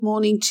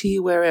Morning to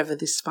you wherever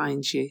this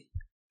finds you.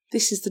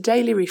 This is the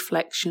daily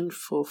reflection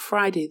for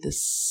Friday the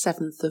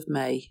 7th of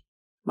May.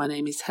 My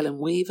name is Helen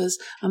Weavers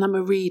and I'm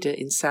a reader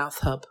in South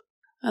Hub.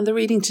 And the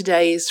reading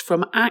today is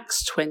from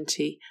Acts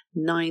 20,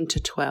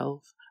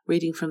 9-12,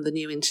 reading from the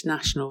New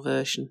International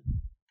Version.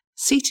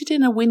 Seated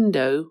in a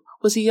window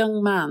was a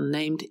young man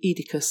named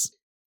Oedicus,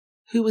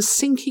 who was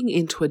sinking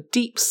into a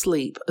deep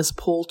sleep as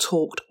Paul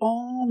talked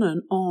on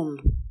and on.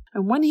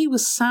 And when he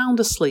was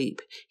sound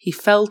asleep, he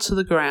fell to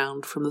the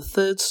ground from the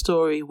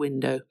 3rd-story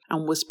window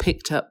and was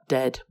picked up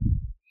dead.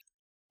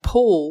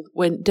 Paul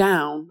went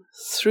down,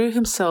 threw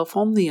himself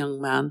on the young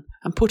man,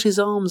 and put his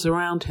arms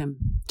around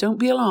him. "Don't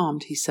be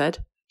alarmed," he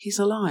said. "He's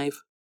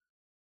alive."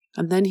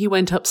 And then he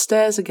went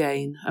upstairs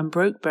again and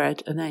broke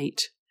bread and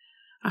ate.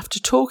 After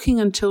talking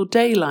until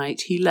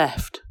daylight, he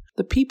left.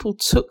 The people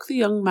took the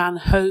young man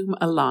home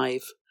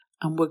alive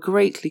and were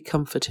greatly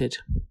comforted.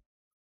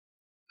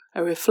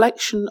 A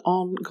reflection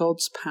on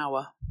God's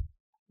power.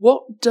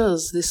 What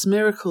does this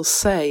miracle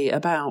say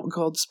about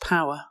God's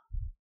power?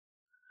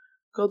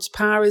 God's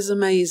power is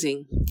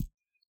amazing.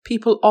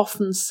 People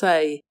often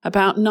say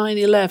about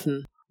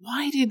 9/11,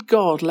 why did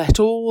God let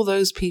all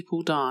those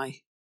people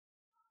die?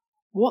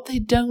 What they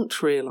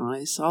don't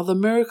realise are the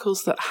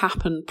miracles that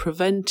happened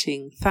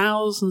preventing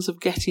thousands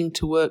of getting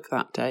to work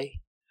that day.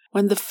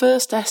 When the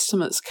first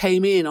estimates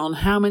came in on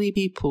how many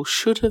people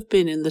should have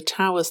been in the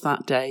towers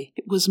that day,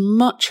 it was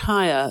much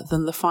higher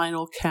than the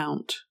final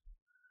count.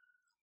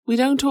 We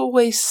don't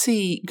always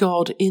see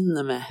God in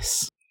the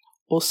mess,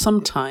 or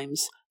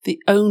sometimes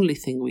the only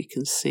thing we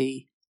can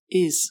see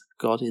is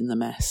God in the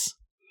mess.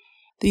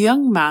 The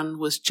young man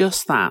was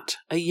just that,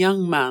 a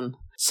young man.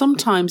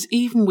 Sometimes,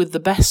 even with the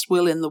best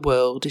will in the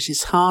world, it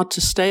is hard to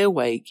stay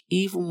awake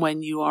even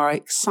when you are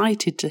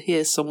excited to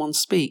hear someone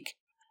speak.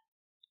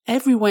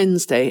 Every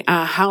Wednesday,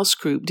 our house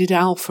group did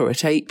Alpha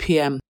at 8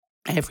 p.m.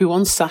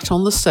 Everyone sat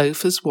on the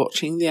sofas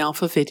watching the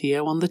Alpha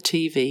video on the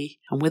TV,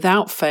 and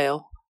without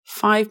fail,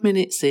 5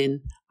 minutes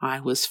in,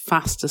 I was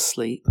fast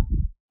asleep.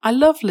 I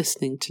love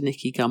listening to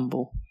Nicky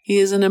Gumbel. He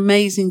is an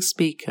amazing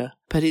speaker,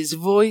 but his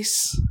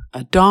voice,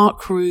 a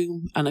dark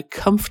room, and a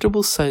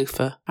comfortable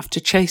sofa,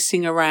 after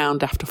chasing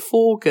around after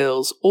 4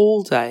 girls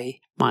all day,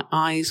 my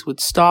eyes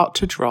would start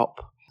to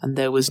drop. And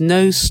there was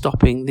no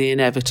stopping the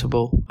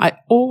inevitable. I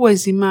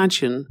always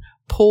imagine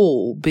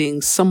Paul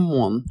being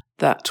someone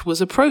that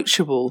was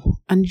approachable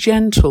and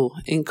gentle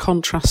in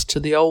contrast to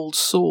the old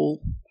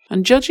Saul.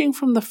 And judging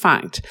from the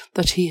fact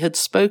that he had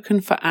spoken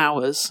for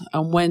hours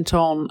and went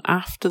on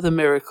after the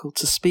miracle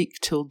to speak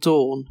till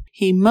dawn,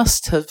 he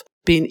must have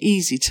been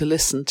easy to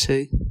listen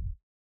to.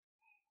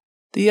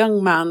 The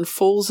young man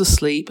falls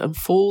asleep and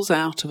falls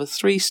out of a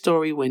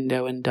 3-story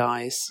window and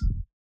dies.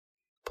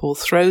 Paul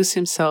throws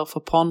himself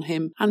upon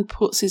him and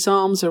puts his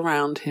arms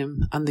around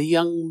him, and the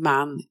young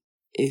man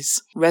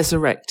is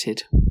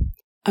resurrected.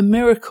 A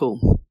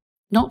miracle,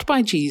 not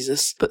by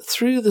Jesus, but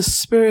through the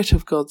Spirit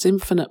of God's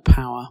infinite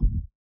power.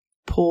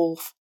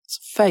 Paul's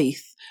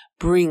faith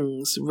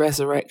brings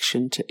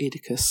resurrection to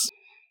Oedicus.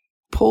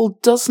 Paul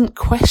doesn't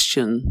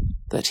question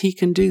that he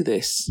can do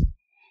this.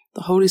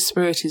 The Holy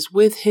Spirit is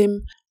with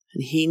him,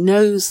 and he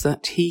knows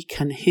that he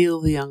can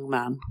heal the young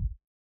man.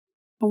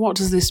 And what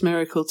does this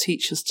miracle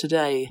teach us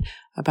today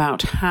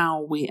about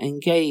how we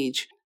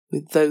engage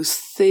with those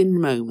thin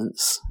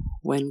moments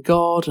when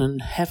God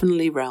and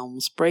heavenly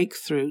realms break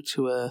through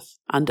to earth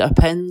and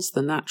upends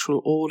the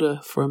natural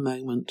order for a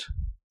moment?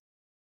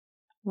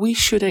 We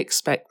should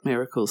expect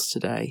miracles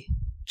today,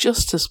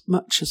 just as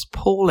much as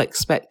Paul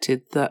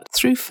expected that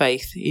through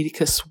faith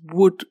Oedicus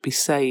would be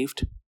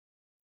saved.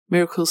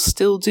 Miracles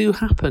still do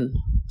happen.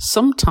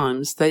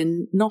 Sometimes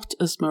they're not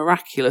as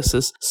miraculous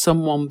as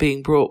someone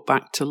being brought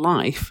back to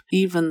life,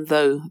 even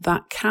though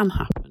that can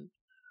happen.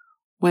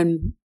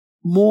 When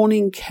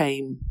morning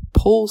came,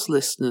 Paul's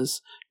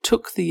listeners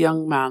took the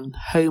young man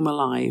home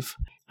alive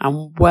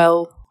and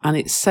well, and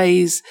it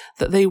says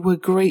that they were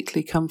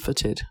greatly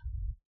comforted.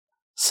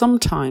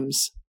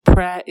 Sometimes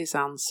prayer is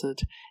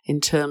answered in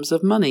terms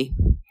of money,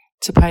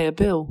 to pay a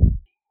bill.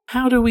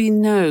 How do we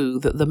know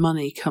that the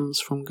money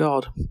comes from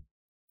God?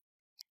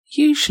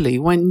 Usually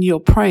when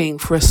you're praying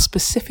for a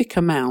specific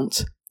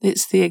amount,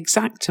 it's the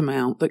exact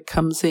amount that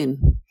comes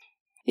in.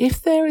 If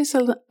there is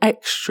an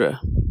extra,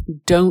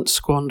 don't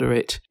squander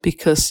it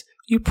because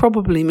you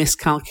probably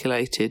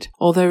miscalculated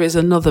or there is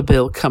another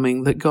bill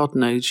coming that God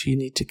knows you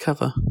need to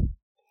cover.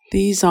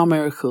 These are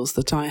miracles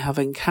that I have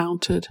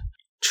encountered,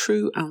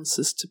 true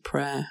answers to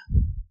prayer.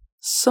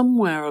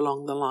 Somewhere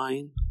along the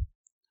line,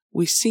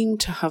 we seem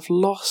to have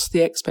lost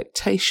the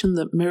expectation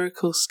that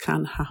miracles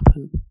can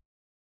happen.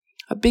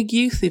 At big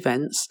youth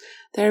events,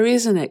 there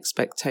is an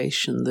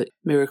expectation that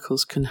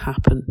miracles can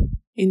happen.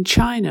 In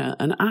China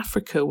and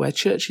Africa, where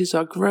churches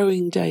are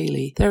growing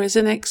daily, there is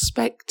an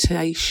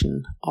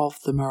expectation of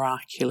the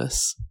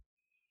miraculous.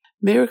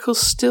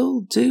 Miracles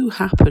still do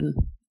happen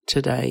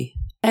today.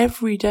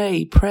 Every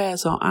day,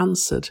 prayers are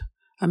answered.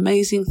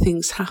 Amazing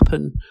things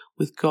happen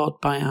with God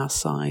by our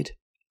side.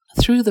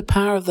 Through the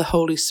power of the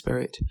Holy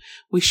Spirit,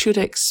 we should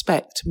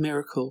expect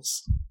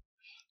miracles.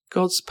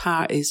 God's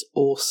power is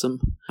awesome,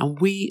 and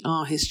we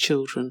are his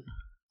children.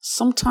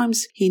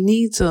 Sometimes he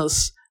needs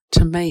us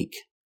to make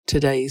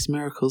today's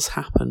miracles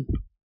happen.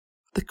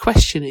 The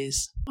question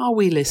is, are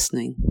we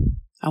listening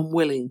and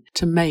willing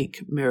to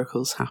make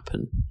miracles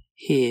happen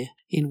here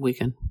in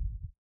Wigan?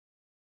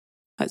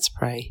 Let's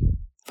pray.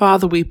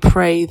 Father, we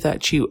pray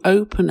that you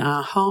open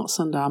our hearts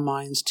and our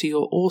minds to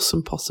your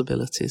awesome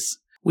possibilities.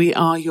 We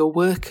are your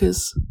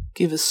workers.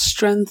 Give us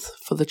strength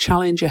for the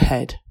challenge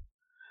ahead.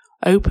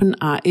 Open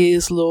our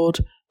ears, Lord,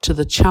 to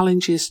the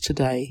challenges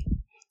today.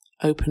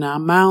 Open our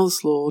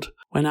mouths, Lord,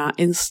 when our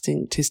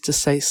instinct is to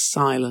stay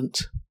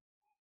silent.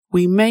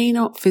 We may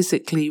not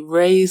physically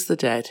raise the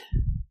dead.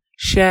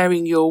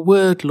 Sharing your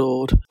word,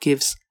 Lord,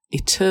 gives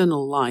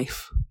eternal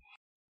life.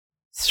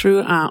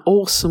 Through our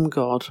awesome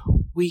God,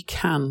 we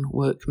can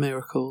work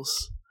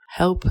miracles.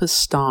 Help us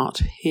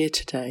start here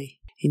today.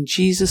 In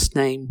Jesus'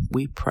 name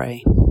we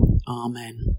pray. Amen.